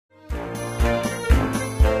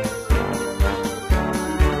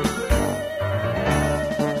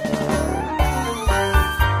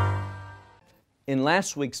In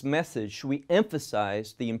last week's message, we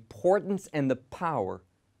emphasized the importance and the power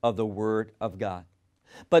of the Word of God.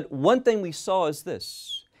 But one thing we saw is this: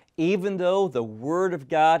 even though the Word of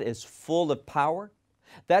God is full of power,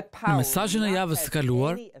 Në mesazhin e javës së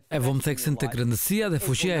kaluar, e vumë theksin tek rëndësia dhe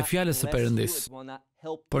fuqia e fjalës së Perëndisë.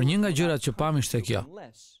 Por një nga gjërat që pamë ishte kjo: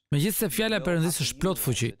 megjithëse fjala e Perëndisë është plot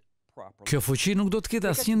fuqi, kjo fuqi nuk do të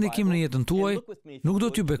ketë asnjë ndikim në jetën tuaj, nuk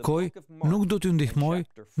do t'ju bekoj, nuk do t'ju ndihmoj,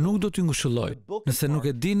 nuk do t'ju ngushëlloj, nëse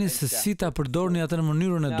nuk e dini se si ta përdorni atë në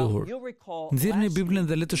mënyrën e duhur. Nxirrni Biblën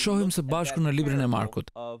dhe le të shohim së bashku në librin e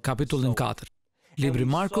Markut, kapitullin 4. Libri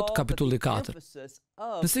Markut, kapitulli 4.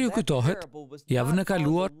 Nëse ju kujtohet, javën e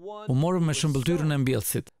kaluar u morëm me shëmbëltyrën e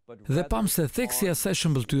mbjellësit dhe pamë se theksi i asaj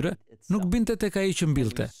shëmbëltyre nuk binte tek ai që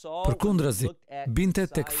mbillte, përkundrazi, binte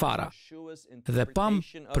tek fara. Dhe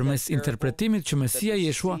pamë përmes interpretimit që Mesia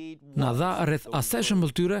Jeshua na dha rreth asaj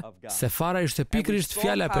shëmbëltyre se fara ishte pikërisht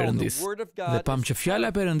fjala e Perëndisë. Dhe pamë që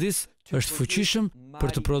fjala e Perëndisë është fuqishëm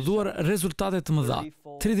për të prodhuar rezultate të mëdha,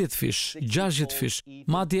 30 fish, 60 fish,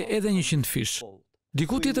 madje edhe 100 fish.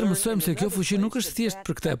 Diku tjetër mësojmë se kjo fuqi nuk është thjesht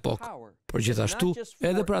për këtë epokë, por gjithashtu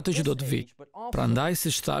edhe për atë që do të vi. Prandaj,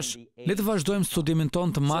 siç thash, le të vazhdojmë studimin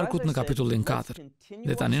ton të Markut në kapitullin 4.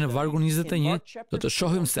 Dhe tani në vargun 21 do të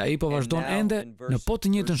shohim se ai po vazhdon ende në po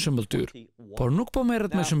të njëjtën shëmbëltyrë, por nuk po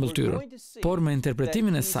merret me shëmbëltyrën, por me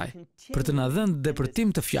interpretimin e saj, për të na dhënë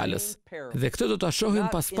depërtim të fjalës. Dhe këtë do ta shohim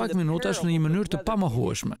pas pak minutash në një mënyrë të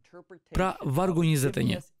pamohueshme. Pra, vargu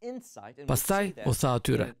 21. Pastaj u tha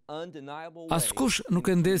atyre: askush nuk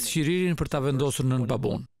e ndes qiririn për ta vendosur nën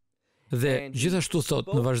babun. Dhe gjithashtu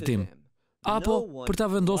thot në vazhdim: apo për ta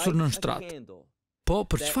vendosur nën shtrat. Po,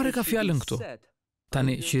 për çfarë ka fjalën këtu?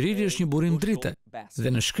 Tani, qiriri është një burim drite,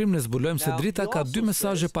 dhe në Shkrim ne zbulojmë se drita ka dy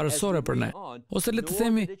mesazhe parësore për ne, ose le të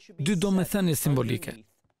themi dy domethënie simbolike.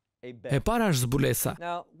 E para është zbulesa,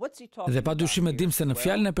 dhe padyshim e dim se në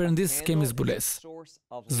fjalën e Perëndisë kemi zbulesë.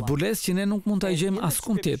 Zbulesë që ne nuk mund ta gjejmë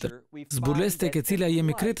askund tjetër, zbulesë tek e cila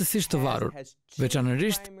jemi krejtësisht të varur,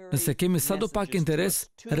 veçanërisht nëse kemi sadopak interes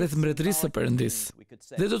rreth mbretërisë së Perëndisë.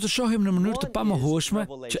 Dhe do të shohim në mënyrë të pamohueshme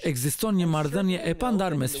që ekziston një marrëdhënie e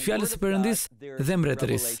pandarë mes fjalës së Perëndisë dhe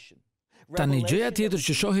mbretërisë. Tani, gjëja tjetër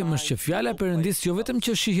që shohim është që fjala e Perëndisë jo vetëm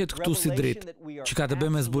që shihet këtu si dritë, që ka të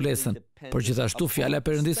bëjë me zbulesën, por gjithashtu fjala e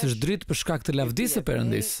Perëndisë është dritë për shkak të lavdisë së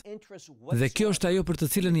Perëndisë. Dhe kjo është ajo për të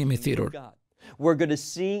cilën jemi thirrur. We're going to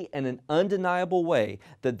see in an undeniable way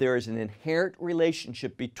that there is an inherent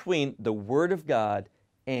relationship between the Word of God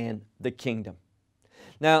and the kingdom.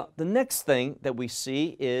 Now, the next thing that we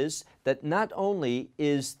see is that not only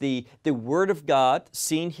is the Word of God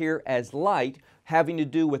seen here as light, having to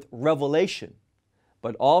do with revelation,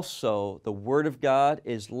 but also the Word of God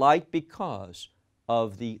is light because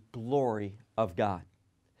of the glory of God.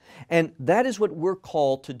 And that is what we're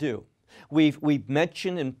called to do. We've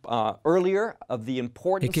mentioned earlier of the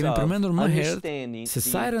importance of understanding se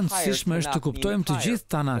sa e rëndësishme është të kuptojmë të gjithë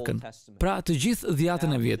Tanakën, pra të gjithë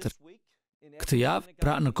Dhjetën e Vjetër. Këtë javë,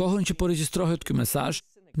 pra në kohën që po regjistrohet ky mesazh,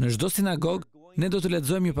 në çdo sinagogë ne do të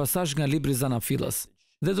lexojmë një pasazh nga libri Zanafillës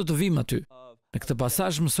dhe do të vijmë aty. Në këtë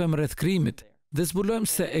pasazh mësojmë rreth krijimit dhe zbulojmë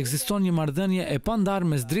se ekziston një marrëdhënie e pandarë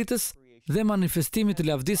mes dritës dhe manifestimit të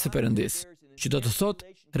lavdisë së Perëndisë, që do të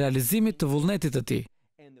thotë realizimit të vullnetit të Tij.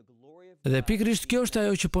 Dhe pikërisht kjo është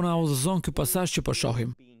ajo që po na udhëzon ky pasazh që po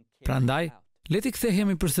shohim. Prandaj, le të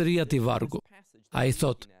kthehemi përsëri atij vargu. Ai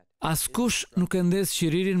thotë: askush nuk e ndes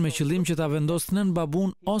qiririn me qëllim që ta vendosë nën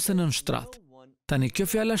babun ose nën shtrat. Tani, kjo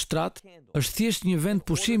fjala shtrat është thjesht një vend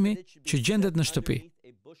pushimi që gjendet në shtëpi.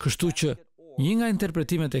 Kështu që një nga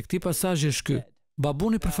interpretimet e këtij pasazhi është ky: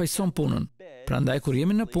 babuni përfaqëson punën. Prandaj kur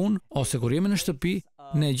jemi në punë ose kur jemi në shtëpi,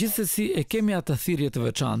 ne gjithsesi e kemi atë thirrje të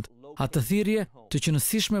veçantë, atë thirrje të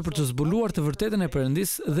qëndrueshme për të zbuluar të vërtetën e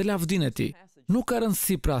Perëndisë dhe lavdinë e Tij. Nuk ka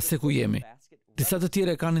rëndësi pra se ku jemi. Disa të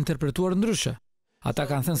tjerë kanë interpretuar ndryshe. Ata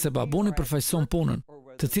kanë thënë se babuni përfaqëson punën,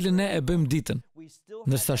 të cilën ne e bëjmë ditën,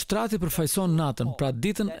 ndërsa shtrati përfaqëson natën, pra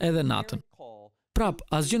ditën edhe natën. Prap,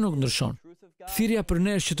 asgjë nuk ndryshon. Thirrja për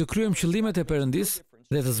ne është që të kryejmë qëllimet e Perëndisë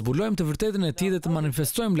dhe të zbulojmë të vërtetën e Tij dhe të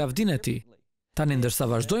manifestojmë lavdinë e Tij. Tani, ndërsa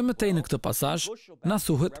vazhdojmë tej në këtë pasazh, na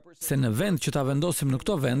thuhet se në vend që ta vendosim në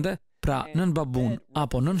këto vende, pra nën babun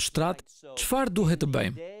apo nën shtrat, çfarë duhet të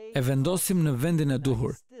bëjmë? E vendosim në vendin e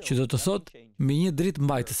duhur, që do të thotë mbi një dritë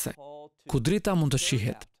mbajtëse, ku drita mund të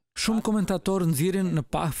shihet. Shumë komentatorë nxjerrin në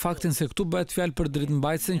faktin se këtu bëhet fjalë për dritë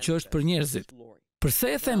mbajtësen që është për njerëzit.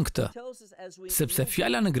 Pse e them këtë? Sepse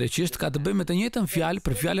fjala në greqisht ka të bëjë me të njëjtën fjalë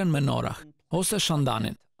për fjalën menorah ose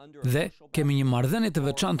shandanin. Dhe kemi një marrëdhënie të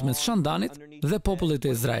veçantë mes shandanit dhe popullit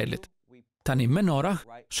të Izraelit. Tani menorah,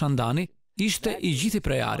 shandani, ishte i gjithi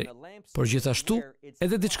prej ari, por gjithashtu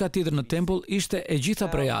edhe diçka tjetër në tempull ishte e gjitha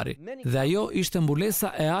prej ari, dhe ajo ishte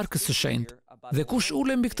mbulesa e arkës së shenjtë. Dhe kush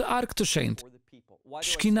ule mbi këtë arkë të shenjtë?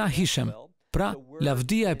 Shkina Hishem, pra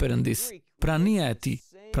lavdia e Perëndisë, prania e tij.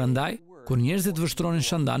 Prandaj, kur njerëzit vështronin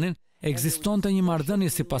shandanin, ekzistonte një marrëdhënie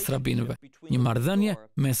sipas rabinëve, një marrëdhënie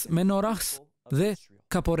mes menorahs dhe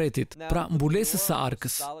kaporetit, pra mbulesës së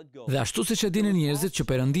arkës. Dhe ashtu siç e dinin njerëzit që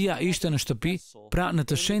Perëndia ishte në shtëpi, pra në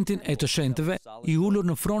të shenjtin e të shenjtëve, i ulur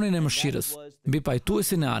në fronin e mëshirës, mbi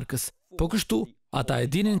pajtuesin e arkës. Po kështu, ata e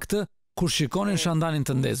dinin këtë kur shikonin shandanin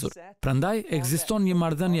të ndezur. Prandaj ekziston një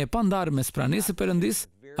marrëdhënie e pandarë mes pranisë së Perëndisë,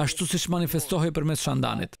 ashtu siç manifestohej përmes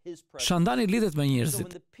shandanit. Shandani lidhet me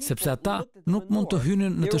njerëzit, sepse ata nuk mund të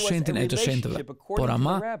hynin në të shenjtin e të shenjtëve, por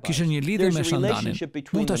ama kishin një lidhje me shandanin.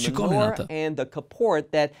 Mund ta shikonin atë.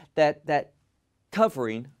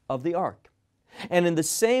 And in the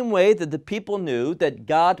same way that the people knew that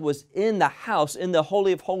God was in the house, in the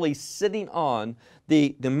Holy of Holies, sitting on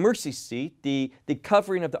the mercy seat, the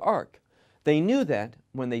covering of the ark, they knew that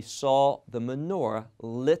when they saw the menorah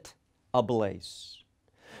lit ablaze.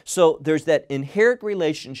 So there's that inherent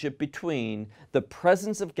relationship between the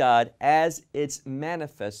presence of God as it's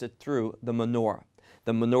manifested through the menorah.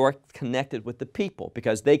 The menorah connected with the people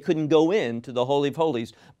because they couldn't go into the Holy of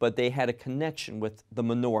Holies, but they had a connection with the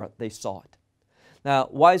menorah. They saw it. Now,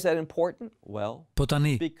 why is that important? Well, po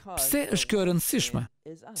tani, pse është kjo e rëndësishme?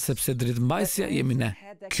 Sepse dritëmbajtësia jemi ne.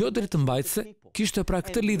 Kjo dritëmbajtëse kishte pra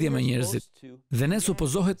këtë lidhje me njerëzit, dhe ne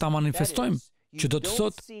supozohet ta manifestojmë, që do të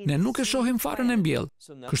thotë ne nuk e shohim farën e mbjellë,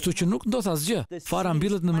 kështu që nuk ndodh asgjë. Fara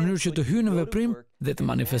mbyllet në mënyrë që të hyjë në veprim dhe të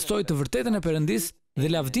manifestojë të vërtetën e Perëndisë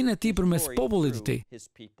dhe lavdinë e tij përmes popullit të tij.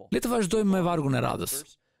 Le të vazhdojmë me vargun e radhës.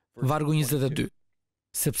 Vargu 22.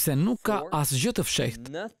 Sepse nuk ka asgjë të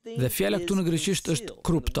fshehtë, dhe fjala këtu në greqisht është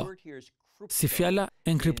krupto, si fjala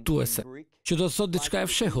enkriptuese, që do të thotë diçka e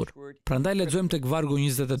fshehur. Prandaj lexojmë tek vargu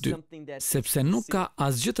 22, sepse nuk ka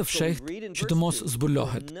asgjë të fshehtë që të mos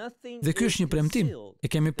zbulohet. Dhe ky është një premtim.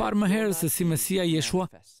 E kemi parë më herët se si Mesia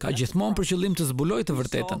Jeshua ka gjithmonë për qëllim të zbulojë të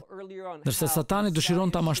vërtetën, ndërsa Satani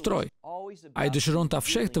dëshiron ta mashtrojë. Ai dëshiron ta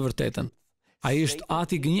fshehë të vërtetën. Ai është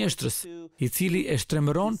ati i gënjeshtrës, i cili e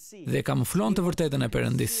shtrembëron dhe kamuflon të vërtetën e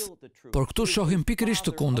Perëndisë. Por këtu shohim pikërisht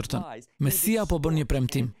të kundërtën. Mesia po bën një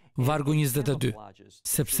premtim. Vargu 22.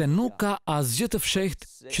 Sepse nuk ka asgjë të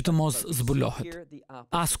fshehtë që të mos zbulohet,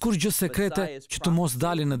 askur gjë sekrete që të mos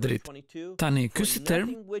dalë në dritë. Tani, ky si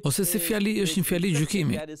term ose si fjali është një fjali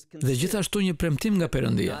gjykimi dhe gjithashtu një premtim nga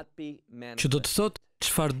Perëndia, që do të thotë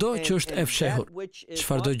çfarëdo që është e fshehur,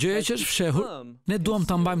 çfarëdo gjëje që është fshehur, ne duam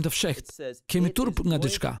ta mbajmë të fshehtë. Kemi turp nga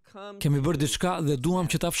diçka, kemi bërë diçka dhe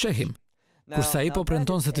duam që ta fshehim. Kurse ai po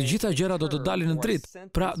premton se të gjitha gjërat do të dalin në dritë,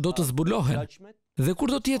 pra do të zbulohen. Dhe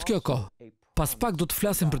kur do të jetë kjo kohë? Pas pak do të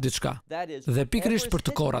flasim për diçka, dhe pikërisht për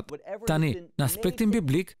të korrat. Tani, në aspektin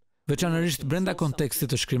biblik, veçanërisht brenda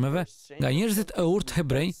kontekstit të shkrimeve, nga njerëzit e urtë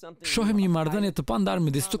hebrej, shohim një marrëdhënie të pandarë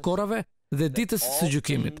midis të korrave dhe ditës së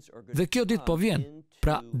gjykimit. Dhe kjo ditë po vjen,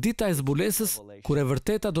 pra dita e zbulesës, kur e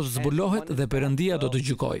vërteta do të zbulohet dhe Perëndia do të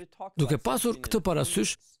gjykojë. Duke pasur këtë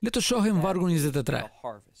parasysh, le të shohim vargun 23.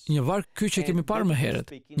 Një varg ky që kemi parë më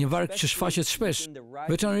herët, një varg që shfaqet shpesh,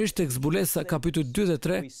 veçanërisht tek zbulesa kapitulli 2 dhe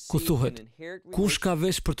 3, ku thuhet: kush ka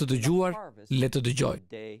vesh për të dëgjuar, le të dëgjojë.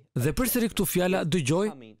 Dhe përsëri këtu fjala dëgjoj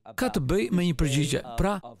ka të bëjë me një përgjigje,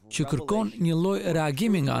 pra që kërkon një lloj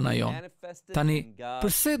reagimi nga ana jonë. Tani,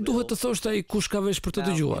 pse duhet të thoshte ai kush ka vesh për të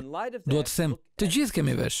dëgjuar? Duhet të them, të gjithë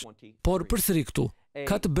kemi vesh, por përsëri këtu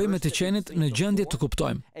ka të bëjë me të qenit në gjendje të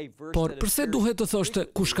kuptojmë. Por pse duhet të thoshte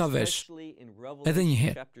kush ka vesh? Edhe një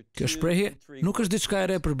herë, kjo shprehje nuk është diçka e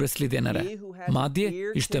re për beslidhjen e re. Madje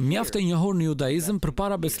ishte mjaft e njohur në judaizëm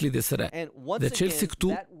përpara beslidhjes së re. Dhe çelësi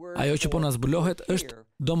këtu, ajo që po na zbulohet është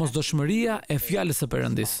domosdoshmëria e fjalës së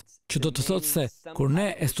Perëndisë, që do të thotë se kur ne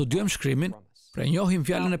e studiojmë Shkrimin, pra njohim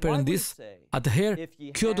fjalën e Perëndisë, atëherë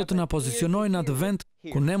kjo do të na pozicionojë në atë vend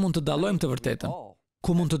ku ne mund të dallojmë të vërtetën,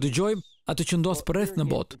 ku mund të dëgjojmë atë që ndodh përreth në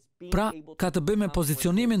botë. Pra, ka të bëjë me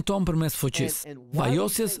pozicionimin ton përmes fuqisë,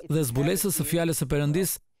 vajosjes dhe zbulesës së fjalës së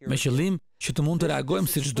Perëndisë me qëllim që të mund të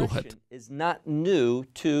reagojmë siç duhet.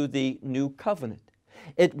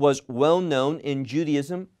 It was well known in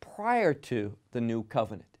Judaism prior to the new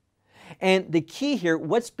covenant. And the key here,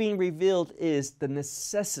 what's being revealed is the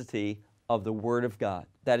necessity of the Word of God.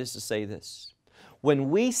 That is to say this: when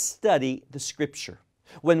we study the Scripture,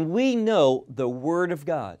 when we know the Word of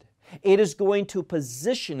God, it is going to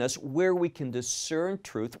position us where we can discern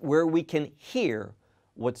truth, where we can hear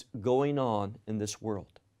what's going on in this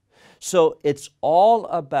world. So it's all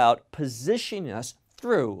about positioning us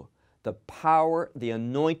through the power, the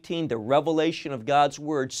anointing, the revelation of God's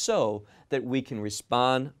word so that we can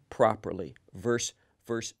respond properly. Verse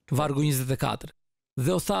Vargu 24.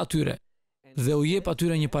 Dhe u tha atyre, dhe u jep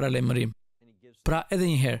atyre një paralajmërim. Pra edhe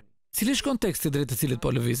një herë, cili është konteksti drejt të cilit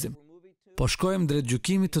po lëvizim? Po shkojmë drejt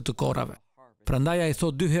gjykimit të korave. Prandaj ai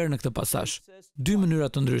thot 2 herë në këtë pasazh, 2 mënyra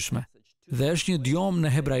të ndryshme. Dhe është një djom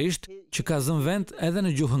në hebraisht që ka zënë vend edhe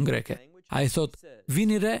në gjuhën greke. Ai thot,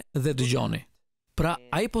 vini re dhe dëgjoni. Pra,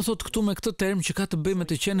 ai po thot këtu me këtë term që ka të bëjë me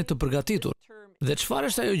të qenë të përgatitur. Dhe çfarë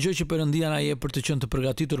është ajo gjë që Perëndia na jep për të qenë të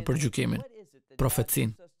përgatitur për gjykimin?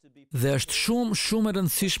 Profecinë. Dhe është shumë e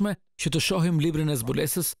rëndësishme që të shohim librin e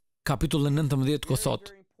zbulesës, kapitullin 19 ku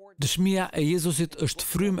thot: Dëshmia e Jezusit është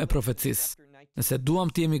frymë e profecisë. Nëse duam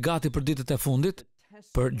të jemi gati për ditët e fundit,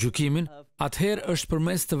 për gjykimin, atëherë është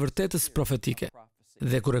përmes të vërtetës profetike.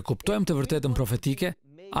 Dhe kur e kuptojmë të vërtetën profetike,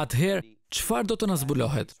 atëherë çfarë do të na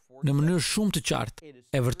zbulohet? Në mënyrë shumë të qartë,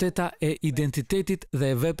 e vërteta e identitetit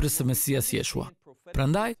dhe e veprës së Mesias Jeshua.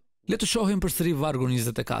 Prandaj, le të shohim përsëri vargu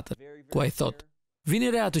 24, ku ai thot: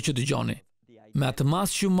 Vini re atë që dëgjoni. Me atë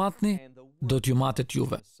mas që ju matni, do t'ju matet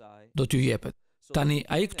juve. Do t'ju jepet. Tani,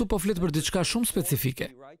 ai këtu po flet për diçka shumë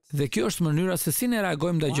specifike. Dhe kjo është mënyra se si ne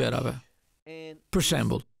reagojmë ndaj gjërave. Për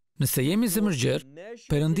shembull, nëse jemi zemërgjër,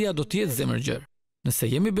 Perëndia do të jetë zemërgjër.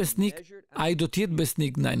 Nëse jemi besnik, ai do të jetë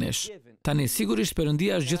besnik ndaj nesh. Tani, sigurisht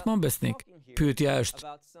Perëndia është gjithmonë besnik. Pyetja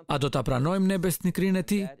është, a do ta pranojmë ne besnikrinë e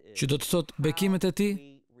tij, që do të thotë bekimet e tij,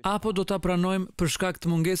 apo do ta pranojmë për shkak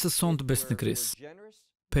të mungesës sonë të besnikrisë?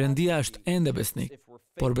 Perëndia është ende besnik,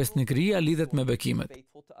 por besnikëria lidhet me bekimet.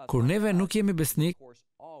 Kur neve nuk jemi besnik,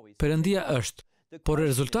 Perëndia është, por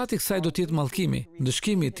rezultati i kësaj do të jetë mallkimi,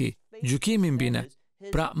 ndëshkimi i tij, gjykimi mbi ne.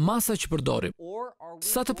 Pra masa që përdorim.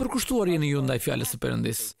 Sa të përkushtuar jeni ju ndaj fjalës së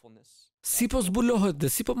Perëndisë? Si po zbulohet dhe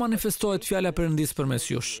si po manifestohet fjala e Perëndisë përmes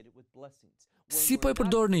jush? Si po e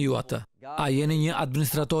përdorni ju atë? A jeni një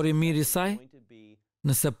administrator i mirë i saj?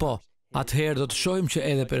 Nëse po, atëherë do të shohim që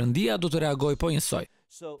edhe Perëndia do të reagojë po njësoj.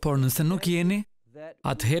 Por nëse nuk jeni,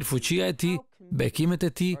 atëherë fuqia e tij, bekimet e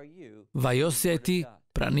tij, vajosja e tij,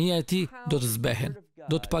 prania e tij do të zbehen,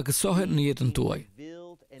 do të pakësohen në jetën tuaj.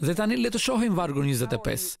 Dhe tani le të shohim vargu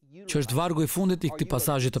 25, që është vargu i fundit i këtij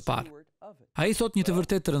pasazhi të parë. Ai thot një të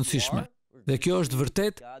vërtetë të rëndësishme, dhe kjo është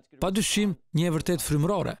vërtet, padyshim, një e vërtet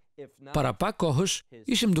frymërore. Para pak kohësh,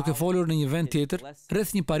 ishim duke folur në një vend tjetër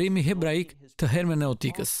rreth një parimi hebraik të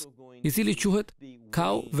hermeneutikës, i cili quhet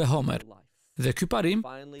Kau ve Homer. Dhe ky parim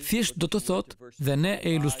thjesht do të thotë dhe ne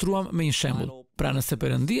e ilustruam me një shembull. Pra nëse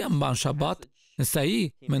Perëndia mban shabat, nëse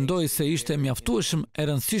ai mendoi se ishte mjaftueshëm e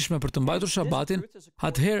rëndësishme për të mbajtur shabatin,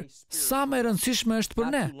 atëherë sa më e rëndësishme është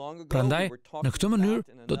për ne. Prandaj, në këtë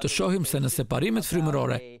mënyrë do të shohim se nëse parimet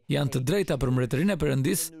frymërore janë të drejta për mbretërinë e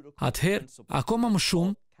Perëndisë, atëherë akoma më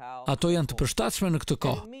shumë ato janë të përshtatshme në këtë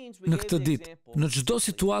kohë, në këtë ditë, në çdo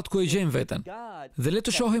situatë ku e gjejmë veten. Dhe le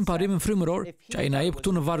të shohim parimin frymëror që ai na jep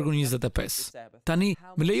këtu në vargun 25. Tani,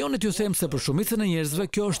 më lejoni t'ju them se për shumicën e njerëzve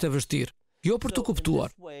kjo është e vështirë, jo për të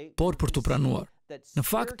kuptuar, por për të pranuar. Në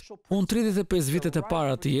fakt, unë 35 vitet e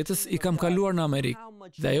para të jetës i kam kaluar në Amerikë,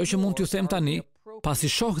 dhe ajo që mund t'ju them tani, pasi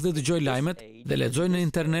shoh dhe dëgjoj lajmet dhe lexoj në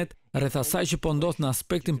internet rreth asaj që po ndodh në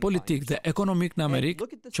aspektin politik dhe ekonomik në Amerikë,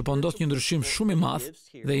 që po ndodh një ndryshim shumë i madh,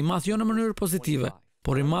 dhe i madh jo në mënyrë pozitive,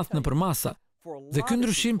 por i madh nëpër masa. Dhe ky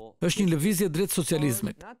ndryshim është një lëvizje drejt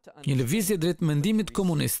socializmit, një lëvizje drejt mendimit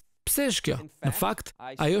komunist. Pse është kjo? Në fakt,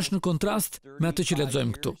 ajo është në kontrast me atë që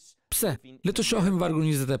lexojmë këtu. Pse? Le të shohim vargun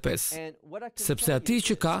 25. Sepse atij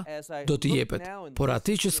që ka, do t'i jepet, por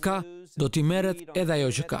atij që s'ka, do t'i merret edhe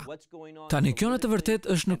ajo që ka. Tani kjo në të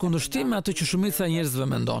vërtetë është në kundërshtim me atë që shumica e njerëzve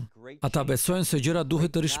mendon. Ata besojnë se gjërat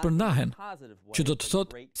duhet të rishpërndahen, që do të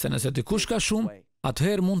thotë se nëse dikush ka shumë,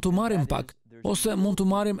 atëherë mund t'u marrim pak, ose mund t'u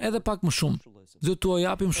marrim edhe pak më shumë, dhe t'u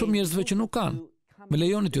japim shumë njerëzve që nuk kanë. Më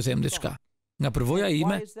lejoni t'ju them diçka. Nga përvoja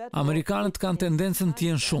ime, amerikanët kanë tendencën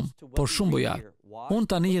të jenë shumë, por shumë bujar. Unë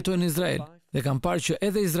tani jetoj në Izrael dhe kam parë që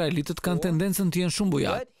edhe izraelitët kanë tendencën të jenë shumë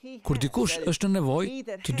bujar. Kur dikush është në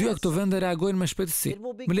nevojë, të dyja këto vende reagojnë me shpejtësi.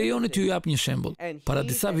 Më lejoni t'ju jap një shembull. Para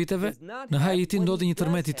disa viteve, në Haiti ndodhi një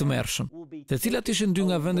tërmet i tmerrshëm, të cilat ishin dy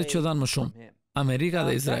nga vendet që dhanë më shumë, Amerika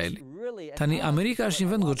dhe Izraeli. Tani Amerika është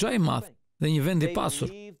një vend goxha i madh dhe një vend i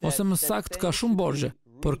pasur, ose më saktë ka shumë borxhe,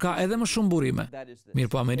 por ka edhe më shumë burime.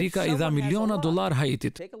 Mirë po Amerika i dha miliona dollar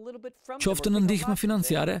Haitit, qoftë në ndihmë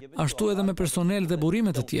financiare, ashtu edhe me personel dhe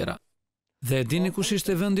burime të tjera. Dhe e dini kush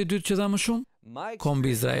ishte vendi i dytë që dha më shumë?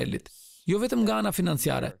 Kombi Izraelit. Jo vetëm nga ana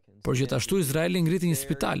financiare, por gjithashtu Izraeli ngriti një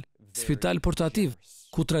spital portativ,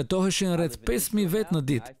 ku trajtoheshin rreth 5000 vet në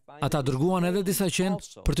ditë. Ata dërguan edhe disa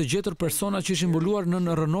qenë për të gjetur persona që ishin mbuluar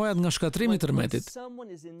në rrënojat nga shkatrimi i tërmetit.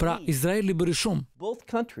 Pra, Izraeli bëri shumë. Both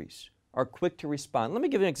countries are quick to respond. Let me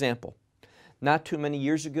give you an example. Not too many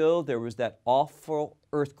years ago, there was that awful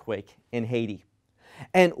earthquake in Haiti.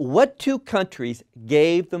 And what two countries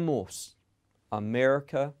gave the most?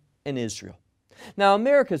 America and Israel. Now,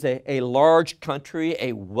 America is a large country,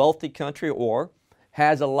 a wealthy country, or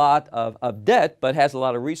has a lot of debt, but has a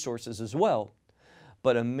lot of resources as well.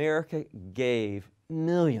 But America gave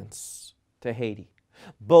millions to Haiti,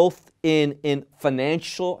 both in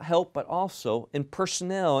financial help, but also in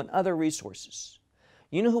personnel and other resources.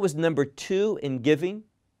 You know who was number 2 in giving?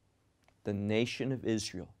 The nation of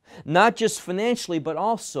Israel. Not just financially, but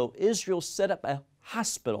also Israel set up a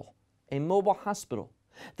hospital, a mobile hospital,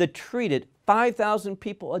 that treated 5,000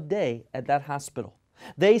 people a day at that hospital.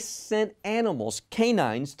 They sent animals,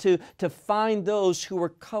 canines, to find those who were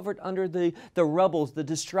covered under the rubble, the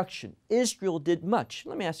destruction. Israel did much.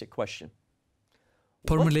 Let me ask you a question.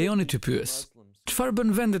 Por më lejoni të pyes, çfarë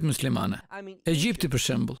bën vendet muslimane? Egjipti për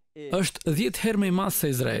shembull, është 10 herë më i madh se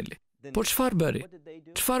Izraeli. Po çfarë bëri?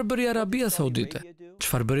 Çfarë bëri Arabia Saudite?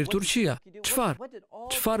 Çfarë bëri Turqia?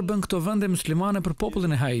 Çfarë bën këto vende muslimane për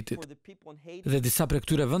popullin e Haitit? Dhe disa prej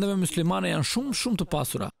këtyre vendeve muslimane janë shumë të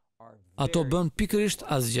pasura. Ato bën pikërisht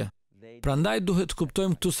asgjë. Prandaj duhet të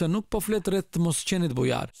kuptojmë këtu se nuk po flet rreth të mos qenit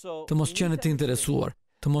bujar, të mos qenit të interesuar,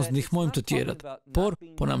 të mos ndihmojmë të tjerët, por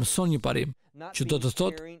po na mëson një parim, që do të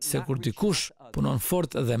thotë se kur dikush punon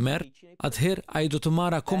fort dhe merr, atëherë ai do të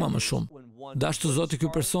marrë akoma më shumë. Dashur Zoti, ky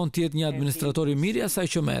person të jetë një administrator i mirë i asaj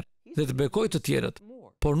që merr dhe të bekojë të tjerët,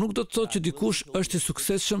 por nuk do të thotë që dikush është i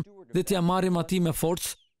suksesshëm dhe t'ia marrim atij me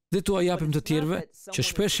forcë dhe t'ua japim të tjerëve që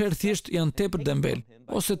shpesh herë thjesht janë tepër dembel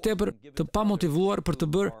ose tepër të pamotivuar për të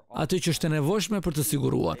bërë atë që është e nevojshme për të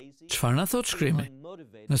siguruar. Çfarë na thot Shkrimi?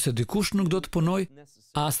 Nëse dikush nuk do të punoj,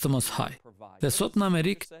 as të mos haj. Dhe sot në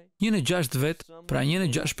Amerikë, 1 në 6 vet, pra 1 në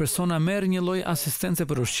 6 persona merr një lloj asistence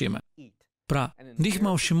për ushqime. Pra,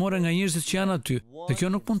 ndihma ushqimore nga njerëzit që janë aty, dhe kjo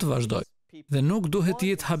nuk mund të vazhdojë. Dhe nuk duhet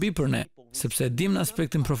të jetë habi për ne, sepse dim në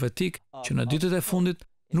aspektin profetik që në ditët e fundit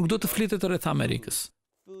nuk do të flitet rreth Amerikës.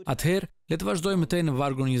 Atëherë, le të vazhdojmë tej në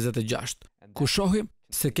vargun 26, ku shohim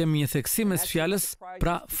se kemi një theksim mes fjalës,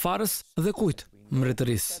 pra farës dhe kujt,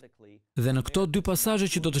 mbretërisë. Dhe në këto 2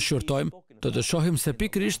 pasazhe që do të shqyrtojmë, do të shohim se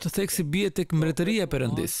pikërisht theksi bie tek mbretëria e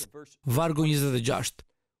Perëndisë. Vargu 26.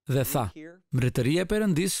 Dhe tha: mbretëria e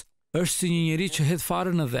Perëndisë është si një njeri që hedh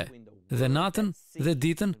farën në dhe natën dhe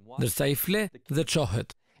ditën, ndërsa i fle dhe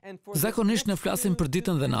çohet. Zakonisht ne flasim për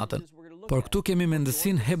ditën dhe natën, por këtu kemi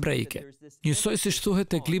mendësinë hebraike, njësoj siç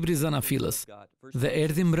thuhet tek libri i Zanafillës. Dhe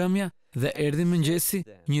erdhi mbrëmja dhe erdhi mëngjesi,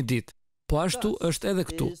 një ditë. Po ashtu është edhe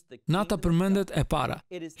këtu. Nata përmendet e para.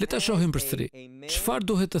 Le ta shohim përsëri. Çfarë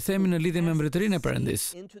duhet të themi në lidhje me mbretërinë e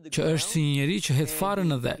Perëndisë? Që është si një njeri që hedh farën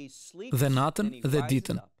në dhe natën dhe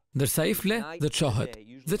ditën, ndërsa i fle dhe çohet.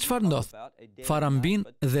 Dhe çfarë ndodh? Fara mbin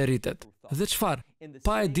dhe rritet. Dhe çfarë?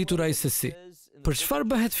 Pa e ditur ai se si. Për çfarë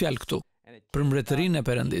bëhet fjalë këtu? Për mbretërinë e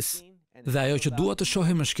Perëndisë. Dhe ajo që dua të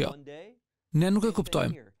shohim është kjo. Ne nuk e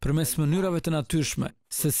kuptojmë përmes mënyrave të natyrshme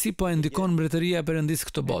se si po e ndikon mbretëria e Perëndisë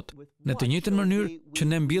këtë botë. Në të njëjtën mënyrë që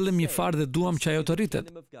ne mbjellim një farë dhe duam që ajo të rritet.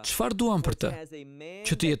 Çfarë duam për të?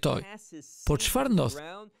 Që të jetojë. Por çfarë ndodh?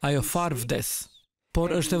 Ajo farë vdes.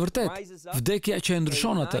 Por është e vërtetë, vdekja që e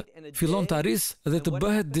ndryshon atë, fillon të arrisë dhe të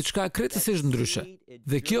bëhet diçka krejtësisht ndryshe.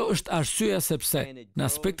 Dhe kjo është arsyeja sepse në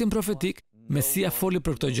aspektin profetik Mesia foli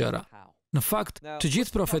për këto gjëra. Në fakt, të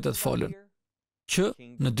gjithë profetët folën që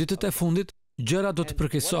në ditët e fundit gjërat do të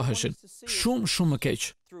përkeqësoheshin, shumë më keq,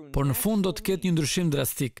 por në fund do të ketë një ndryshim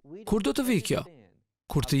drastik. Kur do të vijë kjo?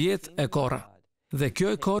 Kur të jetë e korra. Dhe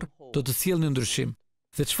kjo e korr do të sjellë një ndryshim.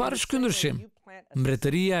 Dhe çfarë është ky ndryshim?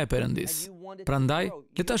 Mbretëria e Perëndisë. Prandaj,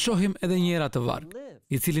 le ta shohim edhe një herë atë varg,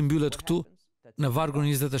 i cili mbyllet këtu në vargun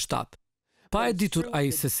 27. Pa e ditur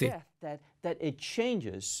ai se si. That it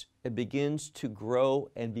changes, it begins to grow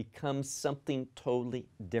and becomes something totally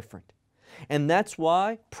different. And that's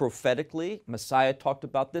why prophetically, Messiah talked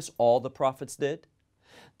about this, all the prophets did,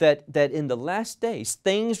 that in the last days,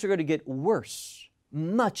 things are going to get worse,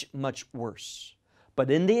 much worse. But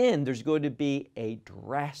in the end, there's going to be a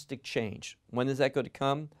drastic change. When is that going to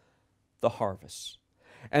come? The harvest.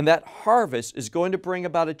 And that harvest is going to bring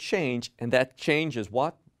about a change, and that change is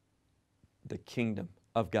what? The kingdom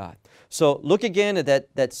of God. So look again at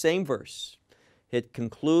that same verse. It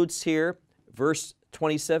concludes here, verse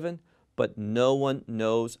 27, but no one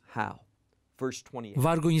knows how. Verse 28.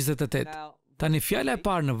 Vargu 28. Tani fjala e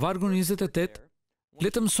parë në vargun 28, le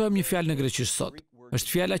të mësojmë një fjalë në greqisht sot.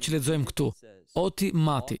 Është fjala që lexojmë këtu, oti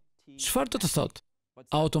mati. Çfarë do të thotë?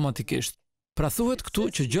 Automatikisht. Pra thuhet këtu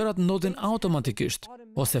që gjërat ndodhin automatikisht,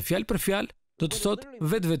 ose fjalë për fjalë do të thotë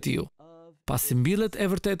vetvetiu. Pasi mbillet e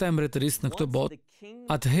vërteta e mbretërisë në këtë botë,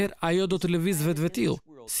 atëherë ajo do të lëviz vetvetiu,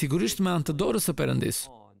 sigurisht me anë të dorës së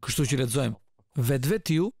Perëndisë. Kështu që lexojmë,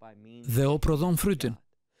 vetvetiu dhe o prodhon frytin.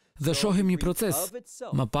 Dhe shohim një proces,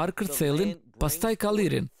 më parë kërcellin, pastaj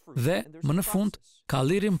kallirin dhe më në fund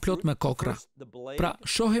kallirin plot me kokra. Pra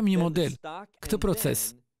shohim një model, këtë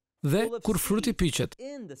proces. Dhe kur fruti piqet,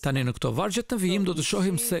 tani në këto vargjet në vijim do të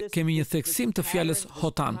shohim se kemi një theksim të fjalës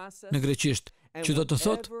hotan në greqisht, që do të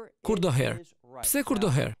thotë kurdoherë. Pse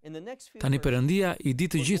kurdoherë? Tani Perëndia i di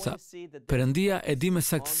të gjitha. Perëndia e di me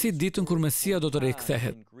saktësi ditën kur Mesia do të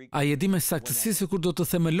rikthehet. Ai e di me saktësi se kur do të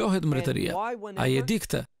themelohet mbretëria. Ai e di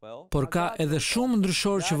këtë, por ka edhe shumë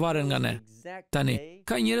ndryshorë që varen nga ne. Tani,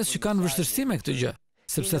 ka njerëz që kanë vështirësi me këtë gjë,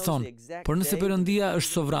 sepse thonë, por nëse Perëndia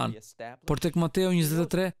është sovran, por tek Mateo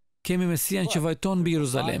 23 kemi Mesian që vajton mbi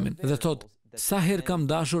Jeruzalemin dhe thotë, sa herë kam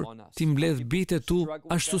dashur ti mbledh bitë tu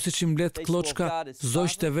ashtu siç i mbledh kloçka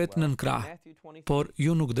zogjtë vet nën krah, por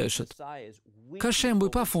ju nuk deshët. Ka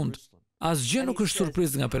shembuj pafund. Asgjë nuk është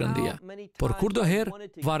surprizë nga Perëndia, por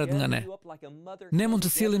kurdoherë varet nga ne. Ne mund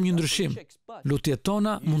të sjellim një ndryshim. Lutjet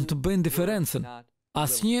tona mund të bëjnë diferencën.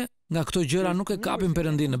 Asnjë nga këto gjëra nuk e kapin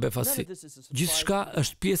Perëndinë në befasi. Gjithçka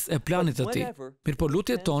është pjesë e planit të Tij. Mirëpo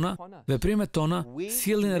lutjet tona, veprimet tona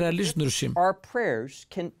sjellin realisht ndryshim. Our prayers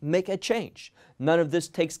can make a change. None of this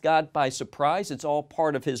takes God by surprise. It's all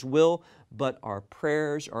part of His will, but our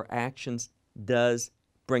prayers, our actions does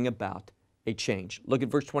bring about a change. Look at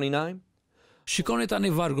verse 29. Shikoni tani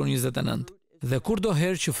vargun 29. Dhe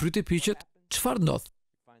kurdoherë që fryti piqet, çfarë ndodh?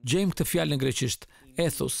 Gjejmë këtë fjalë në greqisht,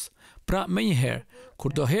 ethos. Pra menjëherë,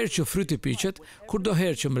 kurdoherë që fryti piqet,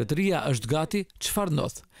 kurdoherë që mbretëria është gati, çfarë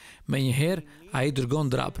ndodh? Menjëherë ai dërgon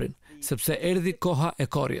draprin, sepse erdhi koha e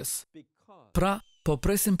korrjes. Pra, po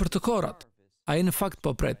presim për të korrat. Ai në fakt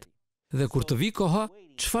po pret. Dhe kur të vi koha,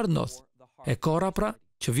 çfarë ndodh? E korra pra,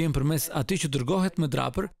 që vjen përmes atij që dërgohet me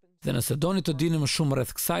drapër, dhe nëse doni të dini më shumë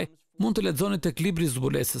rreth kësaj, mund të lexoni tek libri i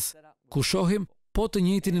zbulesës, ku shohim po të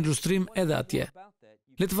njëjtin ilustrim edhe atje.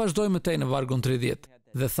 Le të vazhdojmë tej në vargun 30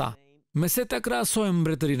 dhe tha: "Mese ta krahasojmë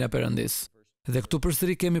mbretërinë e Perëndisë." Dhe këtu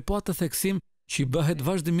përsëri kemi po atë theksim që i bëhet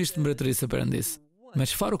vazhdimisht mbretërisë së Perëndisë. Me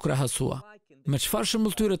çfarë u krahasua? Me çfarë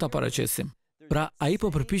shëmbulltyre ta paraqesim? Pra ai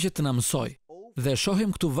po përpiqet të na mësojë. Dhe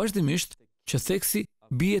shohim këtu vazhdimisht që theksi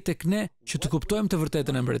bie tek ne që të kuptojmë të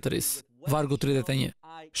vërtetën e mbretërisë. Vargu 31.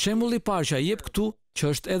 Shembulli i parë që ai jep këtu,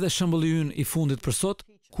 që është edhe shembulli ynë i fundit për sot,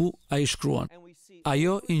 ku ai shkruan: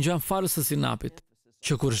 "Ajo i ngjan farës së sinapit,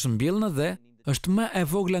 që kur është mbjellë në dhe, është më e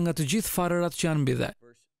vogla nga të gjithë farërat që janë mbi dhe."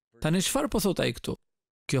 Tani çfarë po thot ai këtu?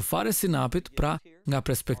 Kjo farë e sinapit, pra, nga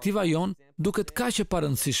perspektiva jon, duket kaq e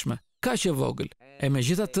parëndësishme, kaq e vogël. E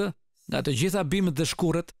megjithatë, nga të gjitha bimët dhe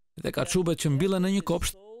shkurret dhe kaçubet që mbillen në një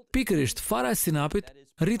kopsht, pikërisht fara e sinapit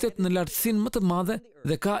rritet në lartësinë më të madhe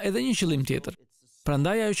dhe ka edhe një qëllim tjetër.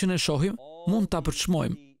 Prandaj ajo që ne shohim mund ta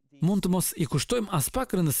përçmojmë, mund të mos i kushtojmë as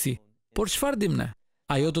pak rëndësi, por çfarë dim ne?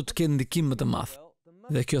 Ajo do të ketë ndikim më të madh.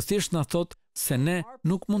 Dhe kjo thjesht na thot se ne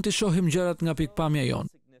nuk mund të shohim gjërat nga pikpamja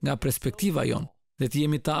jon, nga perspektiva jon, dhe të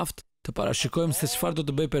jemi të aftë të parashikojmë se çfarë do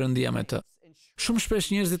të bëjë Perëndia me të. Shumë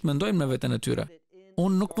shpesh njerëzit mendojnë me veten e tyre: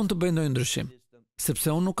 "Unë nuk mund të bëj ndonjë ndryshim, sepse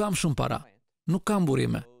unë nuk kam shumë para, nuk kam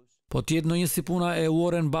burime." Po të jetë ndonjë si puna e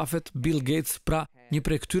Warren Buffett, Bill Gates, pra një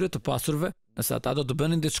prej këtyre të pasurve, nëse ata do të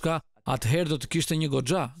bënin diçka, atëherë do të kishte një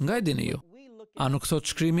goxha, nga e dini ju. A nuk thot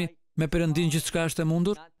Shkrimi, me Perëndinë gjithçka është e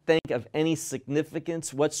mundur? Think of any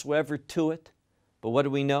significance whatsoever to it, but what do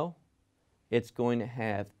we know? It's going to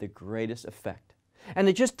have the greatest effect. And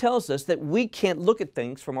it just tells us that we can't look at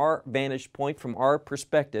things from our vantage point, from our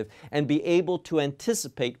perspective, and be able to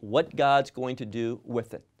anticipate what God's going to do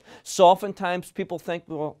with it. So oftentimes people think,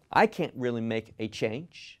 well, I can't really make a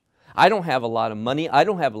change. I don't have a lot of money. I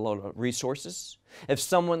don't have a lot of resources. If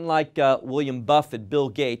someone like William Buffett, Bill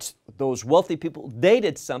Gates, those wealthy people, they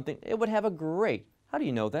did something, it would have a great. How do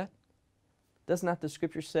you know that? Does not the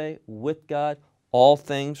scripture say, with God, all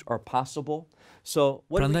things are possible? So,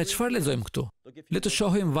 prandaj çfarë lexojmë këtu? Le të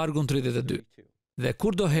shohim vargun 32. Dhe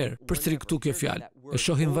kurdoherë, përsëri këtu kjo fjalë, e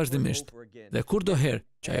shohim vazhdimisht. Dhe kurdoherë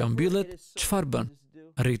që ajo mbyllet, çfarë bën?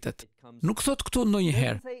 Rritet. Nuk thot këtu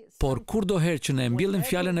ndonjëherë, por kurdoherë që ne mbyllim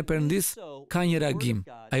fjalën e Perëndisë, ka një reagim.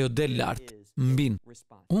 Ajo del lart, mbin.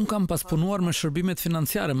 Un kam pas punuar me shërbimet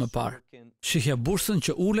financiare më parë. Shihja bursën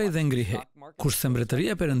që ulej dhe ngrihej. Kurse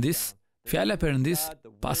mbretëria e Perëndisë, fjala e Perëndisë,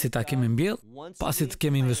 pasi ta kemi mbjell, pasi të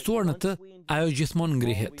kemi investuar në të, ajo gjithmonë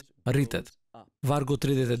ngrihet, rritet. Vargu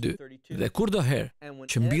 32. Dhe kurdoherë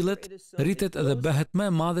që mbillet, rritet edhe bëhet më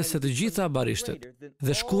e madhe se të gjitha barishtet,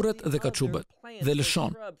 dhe shkurret dhe kaçubet, dhe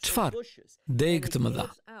lëshon. Çfarë? Degë të mëdha.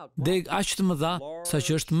 Degë aq të mëdha sa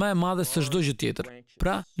që është më e madhe se çdo gjë tjetër.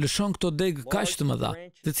 Pra, lëshon këto degë kaq të mëdha.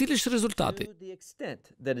 Dhe cili është rezultati?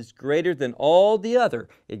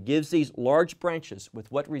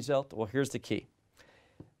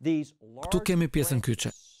 Këtu kemi pjesën kyçe.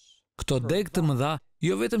 Këto degë të mëdha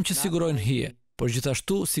jo vetëm që sigurojnë hije, por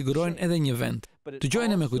gjithashtu sigurojnë edhe një vend.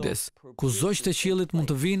 Dëgjojeni me kujdes, ku zogjtë e qiellit mund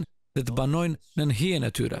të vinë dhe të banojnë në hijen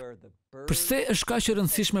e tyre. Pse është kaq e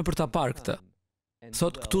rëndësishme për ta parë këtë?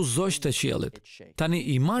 Thot këtu zogjtë e qiellit. Tani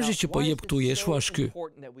imazhi që po jep këtu Jeshua është ky.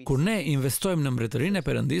 Kur ne investojmë në mbretërinë e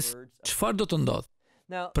Perëndisë, çfarë do të ndodh?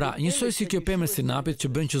 Pra, njësoj si kjo pemë e sinapit që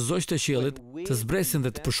bën që zogjtë e qiellit të zbresin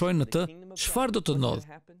dhe të pushojnë në të, çfarë do të ndodh?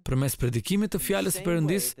 Përmes predikimit të fjalës së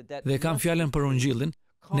Perëndisë dhe kam fjalën për ungjillin,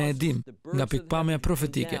 ne e dim nga pikpamja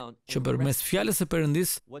profetike që përmes fjalës së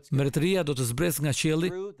Perëndisë mbretëria do të zbresë nga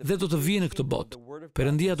qielli dhe do të vijë në këtë botë.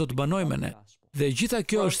 Perëndia do të banojë me ne. Dhe gjitha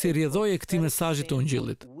kjo është si rrjedhojë e këtij mesazhi të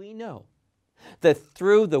ungjillit. That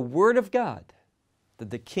through the word of God that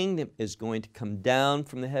the kingdom is going to come down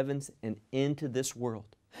from the heavens and into this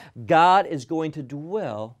world. God is going to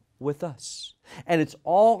dwell with us. And it's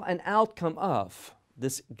all an outcome of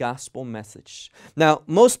this gospel message. Now,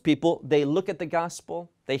 most people, they look at the gospel,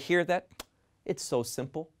 they hear that, it's so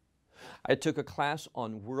simple. I took a class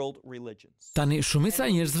on world religions. Tani shumica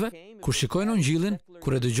e njerëzve kur shikojnë ungjillin,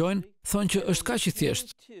 kur e dëgjojnë, thonë që është kaq i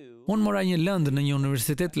thjeshtë. Unë mora një lëndë në një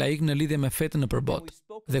universitet laik në lidhje me fetën nëpër botë.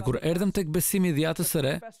 Dhe kur erdhëm tek besimi i dhjatës së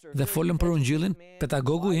re dhe folëm për ungjillin,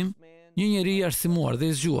 pedagogu im, një njeri i arsimuar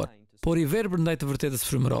dhe i zgjuar, por i verbër ndaj të vërtetës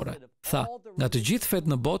frymërore, tha: "Nga të gjithë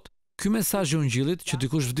fetë në botë, ky mesazh i ungjillit që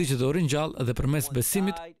dikush vdiqet dhe ringjall dhe përmes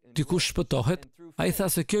besimit dikush shpëtohet, ai tha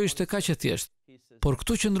se kjo ishte kaq e thjeshtë. Por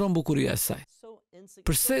këtu qëndron bukuria e saj.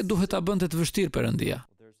 Pse duhet ta bënte të vështirë Perëndia?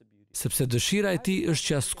 Sepse dëshira e tij është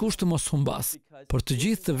që askush të mos humbas, por të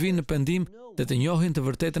gjithë të vinë në pendim dhe të njohin të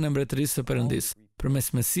vërtetën e mbretërisë së Perëndisë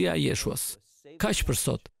përmes Mesia Jeshuas. Kaq për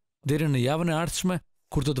sot, deri në javën e ardhshme,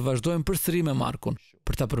 kur do të vazhdojmë përsëri me Markun,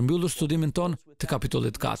 për ta përmbyllur studimin ton të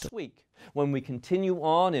kapitullit 4. When we continue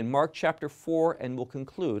on in Mark chapter 4 and we'll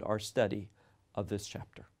conclude our study of this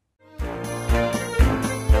chapter.